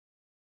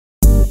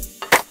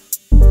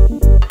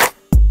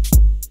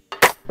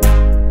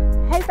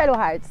Fellow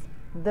hearts,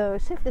 the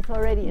shift is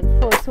already in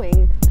full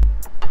swing.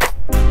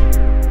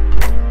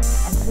 And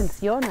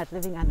since you're not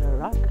living under a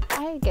rock,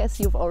 I guess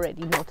you've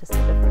already noticed the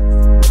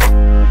difference.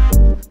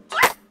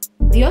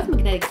 The Earth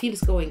magnetic field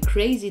is going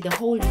crazy, the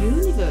whole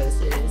universe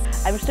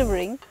is. I'm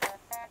shivering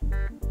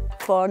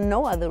for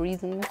no other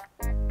reason,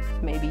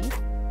 maybe,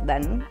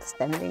 than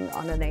standing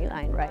on a nail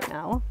line right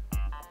now.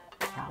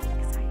 How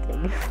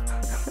exciting.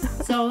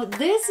 So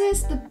this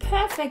is the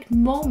perfect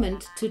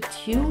moment to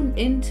tune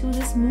into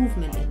this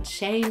movement and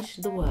change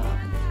the world.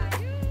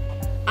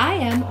 I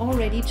am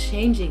already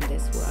changing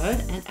this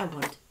world and I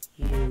want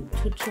you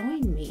to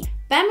join me.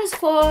 BÄMM is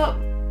for,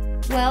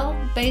 well,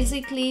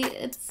 basically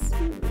it's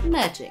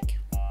magic.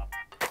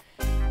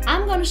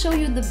 I'm gonna show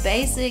you the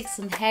basics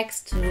and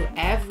hacks to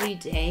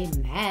everyday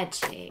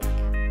magic.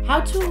 How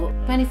to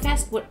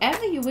manifest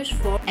whatever you wish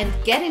for and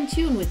get in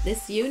tune with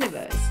this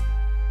universe.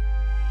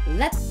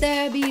 Let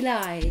there be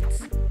light.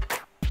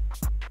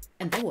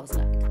 And there was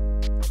light.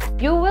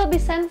 You will be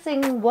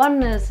sensing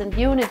oneness and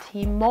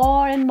unity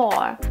more and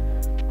more.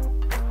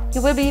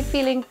 You will be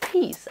feeling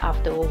peace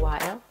after a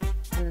while.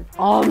 And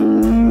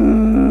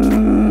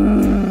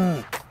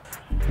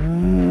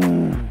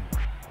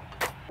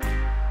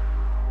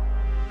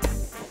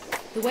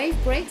the wave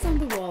breaks on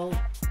the wall.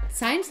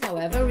 Science,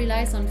 however,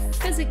 relies on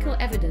physical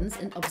evidence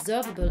and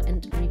observable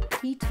and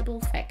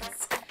repeatable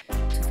facts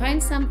to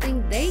find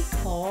something they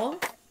call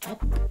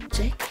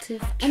objective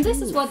truth. And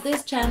this is what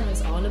this channel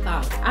is all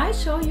about. I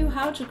show you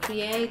how to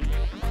create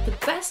the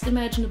best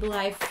imaginable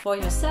life for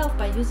yourself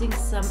by using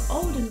some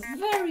old and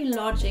very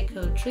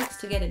logical tricks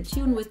to get in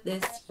tune with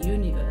this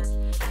universe.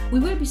 We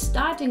will be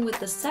starting with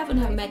the 7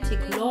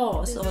 hermetic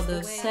laws or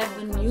the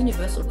 7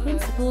 universal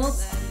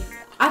principles.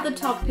 Other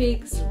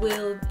topics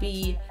will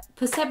be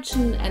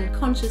perception and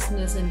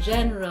consciousness in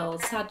general,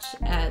 such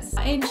as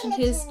ancient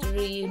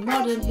history,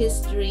 modern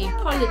history,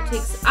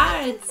 politics,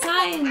 art,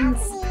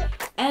 science,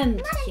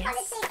 and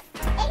yes,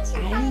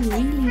 I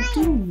really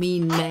do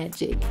mean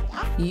magic.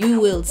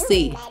 You will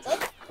see.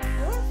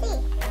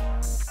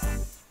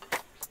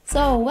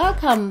 So,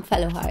 welcome,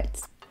 fellow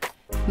hearts.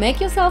 Make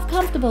yourself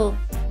comfortable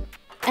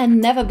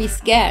and never be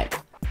scared.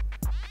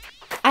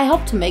 I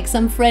hope to make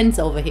some friends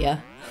over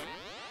here.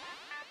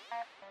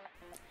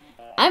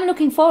 I'm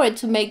looking forward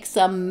to make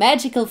some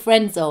magical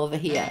friends over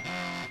here.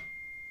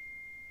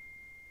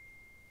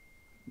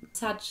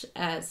 Such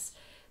as